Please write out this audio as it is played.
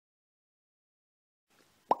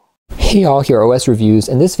Hey y'all, here are OS Reviews.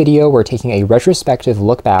 In this video, we're taking a retrospective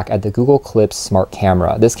look back at the Google Clips smart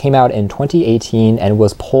camera. This came out in 2018 and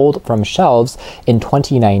was pulled from shelves in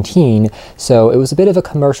 2019, so it was a bit of a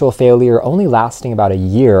commercial failure, only lasting about a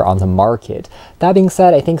year on the market. That being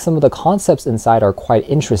said, I think some of the concepts inside are quite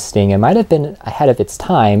interesting and might have been ahead of its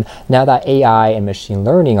time now that AI and machine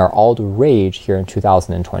learning are all the rage here in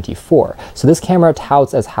 2024. So this camera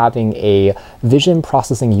touts as having a vision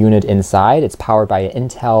processing unit inside. It's powered by an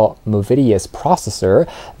Intel Movidius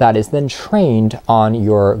processor that is then trained on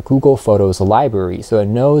your Google Photos library. So it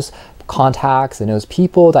knows contacts, it knows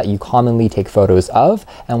people that you commonly take photos of,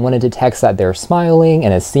 and when it detects that they're smiling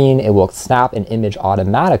and is seen, it will snap an image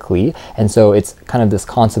automatically. And so it's kind of this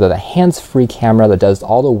concept of a hands-free camera that does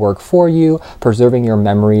all the work for you, preserving your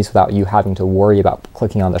memories without you having to worry about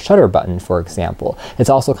clicking on the shutter button, for example. It's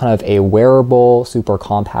also kind of a wearable, super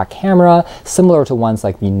compact camera, similar to ones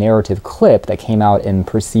like the narrative clip that came out in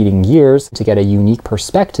preceding years to get a unique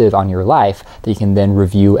perspective on your life that you can then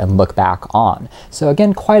review and look back on. So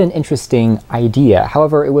again, quite an interesting idea.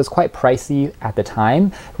 However, it was quite pricey at the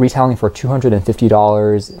time, retailing for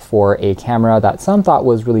 $250 for a camera that some thought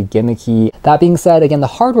was really gimmicky. That being said, again, the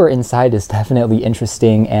hardware inside is definitely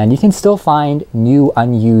interesting, and you can still find new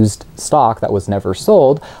unused stock that was never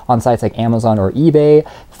sold on sites like Amazon or eBay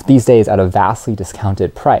these days at a vastly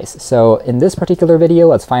discounted price. So in this particular video,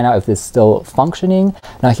 let's find out if this is still functioning.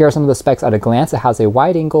 Now here are some of the specs at a glance. It has a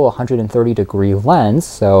wide angle 130-degree lens,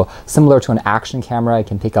 so similar to an action camera, it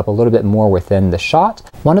can pick up a little bit more within the shot.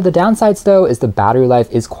 One of the downsides though is the battery life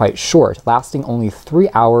is quite short, lasting only 3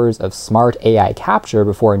 hours of smart AI capture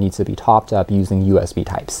before it needs to be topped up using USB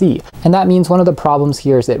Type-C. And that means one of the problems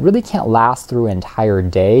here is it really can't last through an entire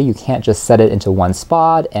day. You can't just set it into one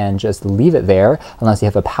spot and just leave it there unless you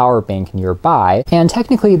have a power bank nearby. And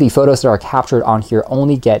technically the photos that are captured on here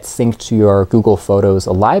only get synced to your Google Photos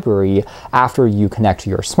library after you connect to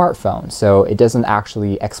your smartphone. So it doesn't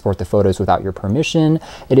actually export the photos without your permission.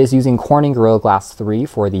 It is using Corning Gorilla Glass 3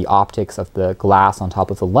 for the optics of the glass on top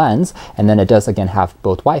of the lens. And then it does again have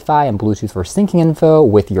both Wi-Fi and Bluetooth for syncing info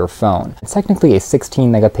with your phone. It's technically a 16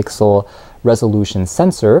 megapixel resolution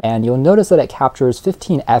sensor, and you'll notice that it captures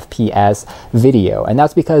 15 FPS video, and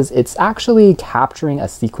that's because it's actually capturing a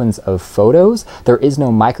sequence of photos. There is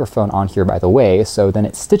no microphone on here, by the way, so then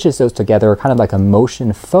it stitches those together kind of like a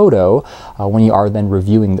motion photo when you are then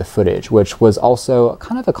reviewing the footage, which was also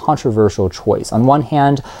kind of a controversial choice. On one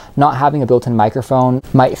hand, not having a built-in microphone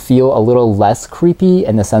might feel a little less creepy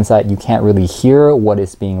in the sense that you can't really hear what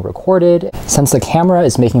is being recorded since the camera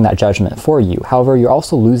is making that judgment for you. However, you're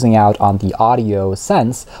also losing out on the audio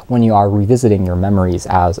sense when you are revisiting your memories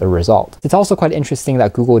as a result. It's also quite interesting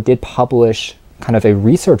that Google did publish kind of a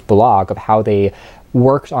research blog of how they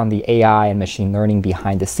worked on the AI and machine learning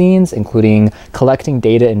behind the scenes, including collecting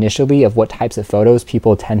data initially of what types of photos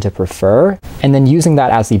people tend to prefer, and then using that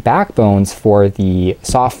as the backbones for the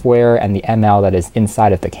software and the ML that is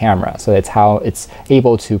inside of the camera. So it's how it's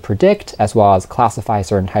able to predict as well as classify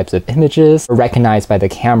certain types of images recognized by the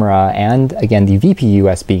camera, and again, the VPU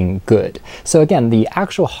as being good. So again, the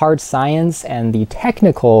actual hard science and the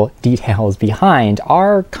technical details behind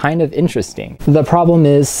are kind of interesting. The problem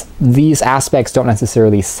is these aspects don't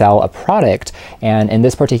necessarily sell a product, and in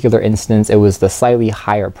this particular instance it was the slightly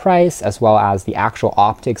higher price as well as the actual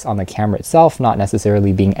optics on the camera itself not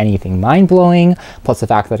necessarily being anything mind-blowing, plus the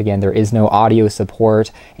fact that again there is no audio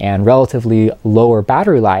support and relatively lower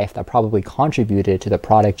battery life that probably contributed to the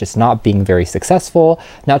product just not being very successful.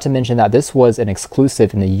 Not to mention that this was an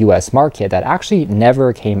exclusive in the US market that actually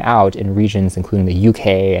never came out in regions including the UK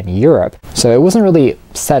and Europe, so it wasn't really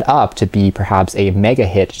set up to be perhaps a mega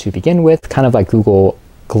hit to begin with, kind of like Google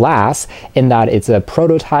Glass, in that it's a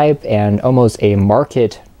prototype and almost a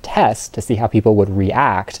market test to see how people would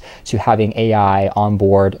react to having AI on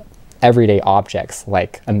board everyday objects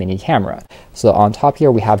like a mini camera. So on top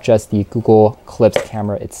here we have just the Google Clips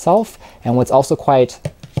camera itself, and what's also quite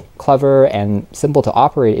clever and simple to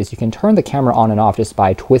operate is you can turn the camera on and off just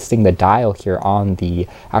by twisting the dial here on the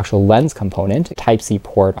actual lens component. Type-C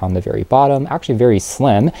port on the very bottom, actually very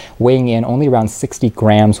slim, weighing in only around 60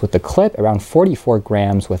 grams with the clip, around 44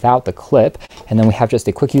 grams without the clip. And then we have just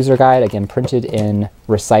a quick user guide, again printed in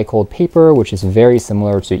recycled paper, which is very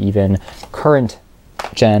similar to even current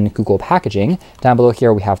gen Google packaging. Down below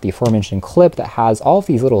here we have the aforementioned clip that has all of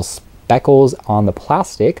these little speckles on the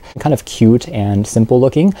plastic. Kind of cute and simple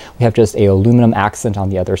looking. We have just a aluminum accent on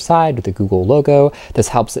the other side with the Google logo. This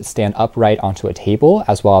helps it stand upright onto a table,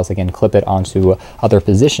 as well as, again, clip it onto other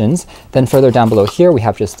positions. Then further down below here, we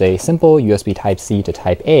have just a simple USB Type-C to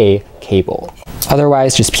Type-A cable.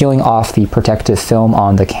 Otherwise, just peeling off the protective film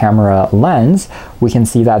on the camera lens, we can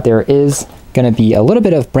see that there is going to be a little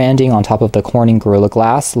bit of branding on top of the Corning Gorilla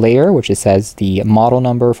Glass layer, which it says the model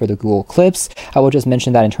number for the Google Clips. I will just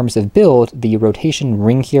mention that in terms of build, the rotation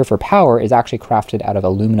ring here for power is actually crafted out of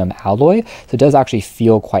aluminum alloy, so it does actually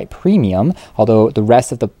feel quite premium, although the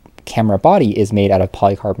rest of the camera body is made out of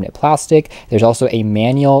polycarbonate plastic. There's also a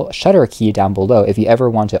manual shutter key down below. If you ever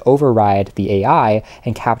want to override the AI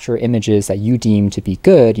and capture images that you deem to be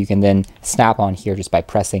good, you can then snap on here just by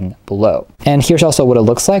pressing below. And here's also what it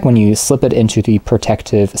looks like when you slip it into the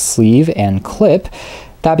protective sleeve and clip.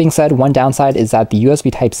 That being said, one downside is that the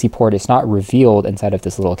USB Type-C port is not revealed inside of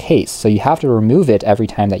this little case, so you have to remove it every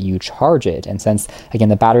time that you charge it. And since, again,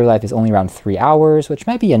 the battery life is only around 3 hours, which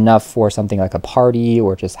might be enough for something like a party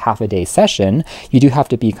or just half a day session, you do have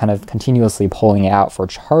to be kind of continuously pulling it out for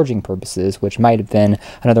charging purposes, which might have been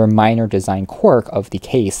another minor design quirk of the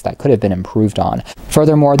case that could have been improved on.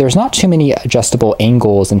 Furthermore, there's not too many adjustable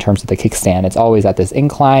angles in terms of the kickstand. It's always at this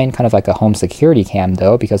incline, kind of like a home security cam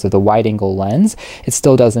though, because of the wide angle lens. It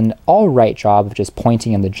still does an all right job of just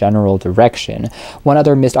pointing in the general direction. One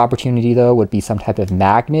other missed opportunity though would be some type of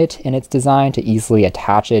magnet in its design to easily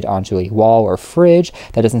attach it onto a wall or fridge.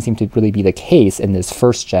 That doesn't seem to really be the case in this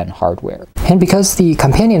first gen hardware. And because the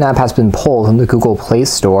companion app has been pulled from the Google Play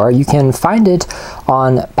Store, you can find it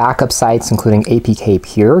on backup sites including APK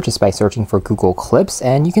Pure just by searching for Google Clips,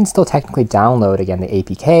 and you can still technically download again the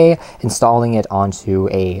APK, installing it onto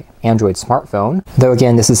a Android smartphone. Though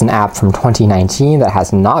again, this is an app from 2019 that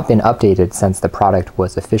has not been updated since the product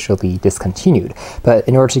was officially discontinued. But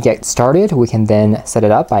in order to get started, we can then set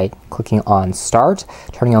it up by clicking on Start,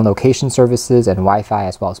 turning on location services and Wi-Fi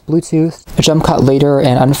as well as Bluetooth. A jump cut later,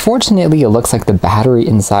 and unfortunately it looks like the battery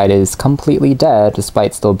inside is completely dead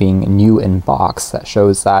despite still being new in box. That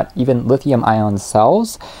shows that even lithium-ion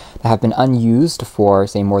cells that have been unused for,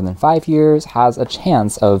 say, more than 5 years has a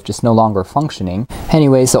chance of just no longer functioning.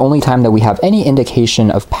 Anyways, the only time that we have any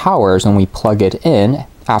indication of power is when we plug it in,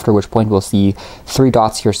 after which point we'll see 3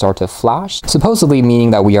 dots here start to flash, supposedly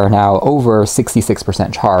meaning that we are now over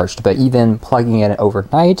 66% charged. But even plugging it in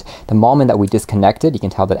overnight, the moment that we disconnect it, you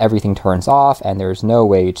can tell that everything turns off and there's no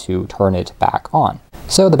way to turn it back on.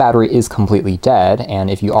 So the battery is completely dead,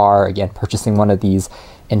 and if you are, again, purchasing one of these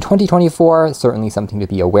in 2024, certainly something to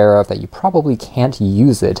be aware of, that you probably can't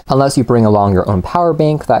use it unless you bring along your own power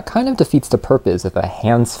bank. That kind of defeats the purpose of a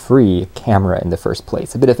hands-free camera in the first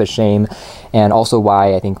place. A bit of a shame, and also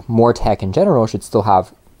why I think more tech in general should still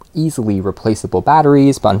have easily replaceable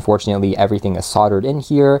batteries, but unfortunately everything is soldered in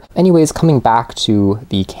here. Anyways, coming back to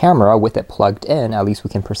the camera with it plugged in, at least we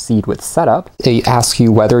can proceed with setup. It asks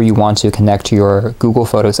you whether you want to connect to your Google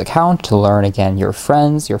Photos account to learn, again, your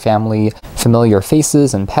friends, your family, familiar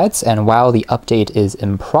faces, and pets. And while the update is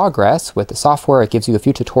in progress with the software, it gives you a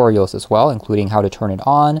few tutorials as well, including how to turn it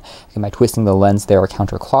on, by twisting the lens there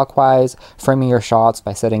counterclockwise, framing your shots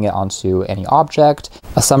by setting it onto any object,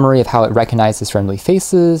 a summary of how it recognizes friendly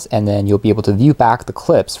faces, and then you'll be able to view back the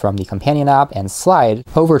clips from the companion app and slide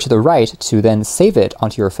over to the right to then save it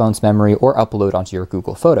onto your phone's memory or upload onto your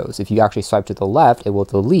Google Photos. If you actually swipe to the left, it will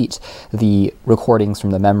delete the recordings from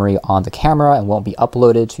the memory on the camera and won't be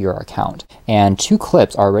uploaded to your account. And 2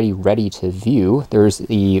 clips are already ready to view. There's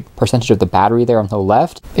the percentage of the battery there on the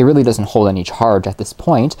left. It really doesn't hold any charge at this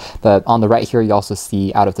point, but on the right here, you also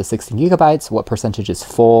see out of the 16 gigabytes, what percentage is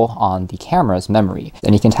full on the camera's memory.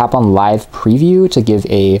 Then you can tap on Live Preview to give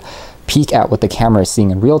a peek at what the camera is seeing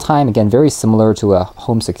in real time. Again, very similar to a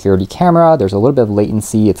home security camera. There's a little bit of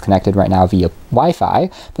latency. It's connected right now via Wi-Fi,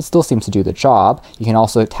 but still seems to do the job. You can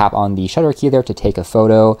also tap on the shutter key there to take a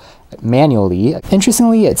photo manually.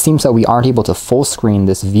 Interestingly, it seems that we aren't able to full screen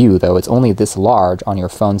this view, though. It's only this large on your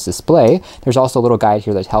phone's display. There's also a little guide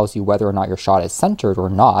here that tells you whether or not your shot is centered or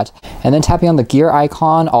not. And then tapping on the gear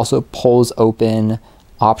icon also pulls open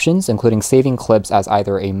options, including saving clips as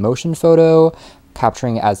either a motion photo,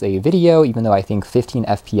 capturing it as a video, even though I think 15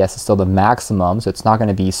 FPS is still the maximum, so it's not going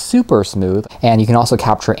to be super smooth. And you can also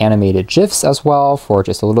capture animated GIFs as well for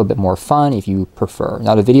just a little bit more fun if you prefer.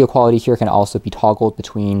 Now, the video quality here can also be toggled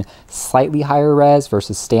between slightly higher res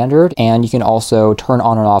versus standard, and you can also turn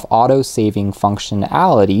on and off auto-saving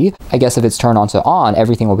functionality. I guess if it's turned on to on,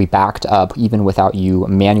 everything will be backed up even without you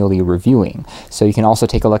manually reviewing. So you can also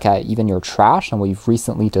take a look at even your trash and what you've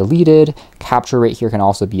recently deleted. Capture rate here can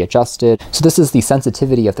also be adjusted. So this is the the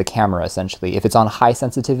sensitivity of the camera, essentially. If it's on high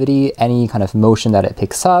sensitivity, any kind of motion that it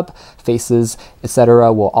picks up, faces,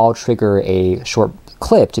 etc., will all trigger a short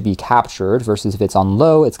clip to be captured, versus if it's on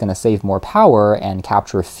low, it's going to save more power and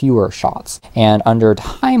capture fewer shots. And under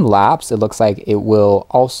time lapse, it looks like it will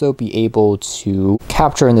also be able to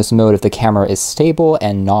capture in this mode if the camera is stable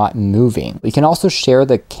and not moving. You can also share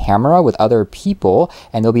the camera with other people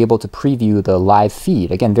and they'll be able to preview the live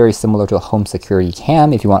feed. Again, very similar to a home security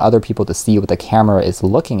cam if you want other people to see what the camera is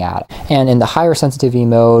looking at. And in the higher sensitivity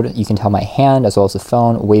mode, you can tell my hand as well as the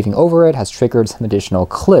phone waving over it has triggered some additional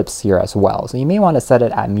clips here as well. So you may want to set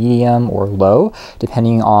it at medium or low,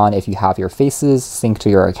 depending on if you have your faces synced to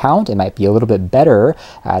your account. It might be a little bit better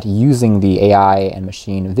at using the AI and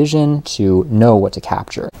machine vision to know what to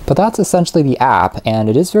capture. But that's essentially the app, and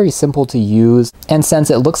it is very simple to use. And since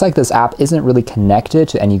it looks like this app isn't really connected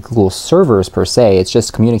to any Google servers per se, it's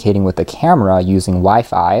just communicating with the camera using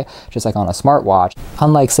Wi-Fi, just like on a smartwatch.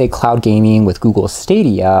 Unlike, say, cloud gaming with Google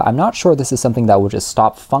Stadia, I'm not sure this is something that will just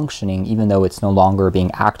stop functioning even though it's no longer being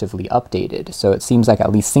actively updated. So it seems like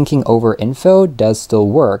at least syncing over info does still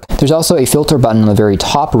work. There's also a filter button in the very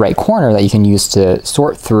top right corner that you can use to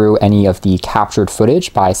sort through any of the captured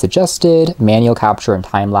footage by suggested, manual capture, and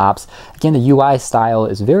time lapse. Again, the UI style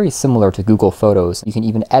is very similar to Google Photos. You can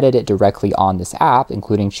even edit it directly on this app,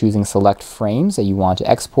 including choosing select frames that you want to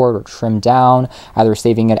export or trim down, either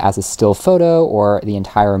saving it as a still photo or the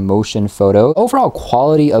entire motion photo. Overall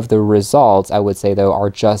quality of the results, I would say though,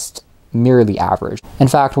 are just merely average. In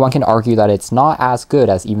fact, one can argue that it's not as good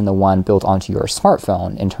as even the one built onto your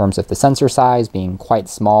smartphone in terms of the sensor size being quite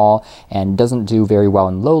small and doesn't do very well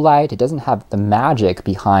in low light. It doesn't have the magic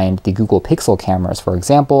behind the Google Pixel cameras, for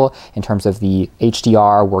example, in terms of the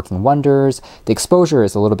HDR working wonders. The exposure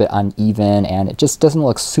is a little bit uneven and it just doesn't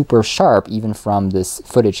look super sharp even from this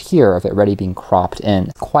footage here of it already being cropped in.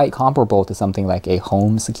 It's quite comparable to something like a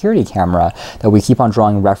home security camera that we keep on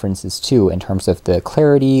drawing references to in terms of the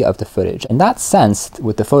clarity of the footage. In that sense,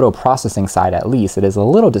 with the photo processing side at least, it is a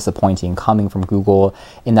little disappointing coming from Google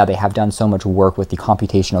in that they have done so much work with the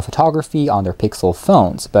computational photography on their Pixel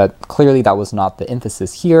phones, but clearly that was not the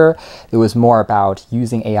emphasis here. It was more about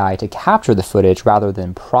using AI to capture the footage rather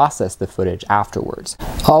than process the footage afterwards.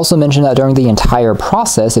 I'll also mention that during the entire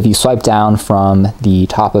process, if you swipe down from the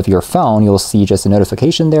top of your phone, you'll see just a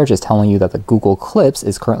notification there just telling you that the Google Clips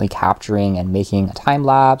is currently capturing and making a time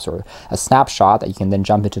lapse or a snapshot that you can then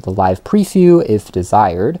jump into the live preview if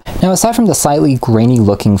desired. Now, aside from the slightly grainy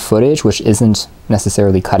looking footage, which isn't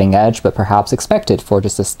necessarily cutting edge, but perhaps expected for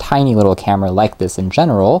just this tiny little camera like this in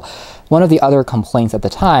general, one of the other complaints at the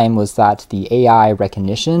time was that the AI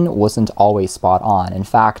recognition wasn't always spot on. In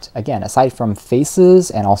fact, again, aside from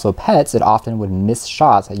faces and also pets, it often would miss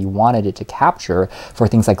shots that you wanted it to capture for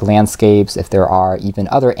things like landscapes, if there are even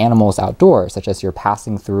other animals outdoors, such as you're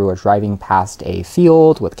passing through or driving past a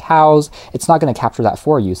field with cows. It's not going to capture that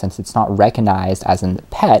for you since it's not recognized as a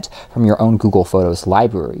pet from your own Google Photos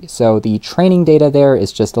library. So the training data there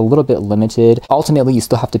is just a little bit limited. Ultimately, you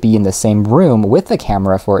still have to be in the same room with the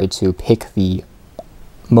camera for it to pick the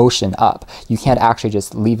motion up. You can't actually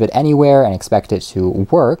just leave it anywhere and expect it to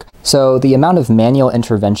work. So the amount of manual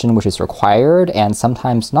intervention which is required, and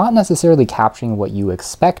sometimes not necessarily capturing what you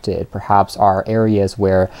expected, perhaps are areas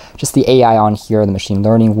where just the AI on here, the machine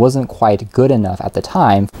learning, wasn't quite good enough at the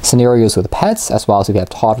time. Scenarios with pets, as well as if you have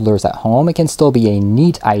toddlers at home, it can still be a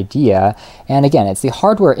neat idea. And again, it's the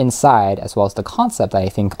hardware inside as well as the concept that I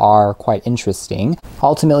think are quite interesting.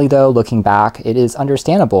 Ultimately though, looking back, it is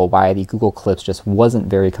understandable why the Google Clips just wasn't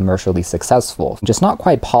very commercially successful. Just not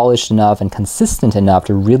quite polished enough and consistent enough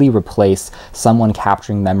to really replace someone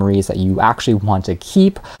capturing memories that you actually want to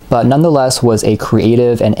keep, but nonetheless was a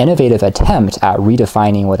creative and innovative attempt at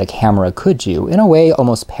redefining what a camera could do, in a way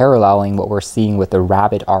almost paralleling what we're seeing with the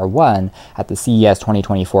Rabbit R1 at the CES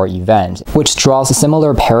 2024 event, which draws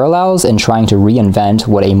similar parallels in trying to reinvent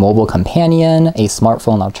what a mobile companion, a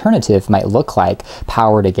smartphone alternative might look like,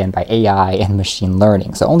 powered again by AI and machine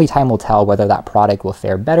learning. So only time will tell whether that product will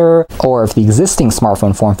fare better or if the existing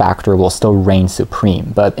smartphone form factor will still reign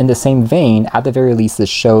supreme. But in the same vein, at the very least, this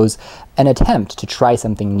shows an attempt to try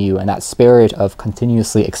something new, and that spirit of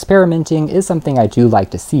continuously experimenting is something I do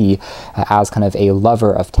like to see as kind of a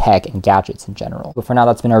lover of tech and gadgets in general. But for now,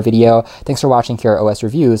 that's been our video. Thanks for watching here at OS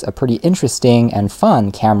Reviews, a pretty interesting and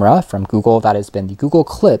fun camera from Google that has been the Google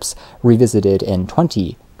Clips revisited in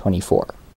 2024.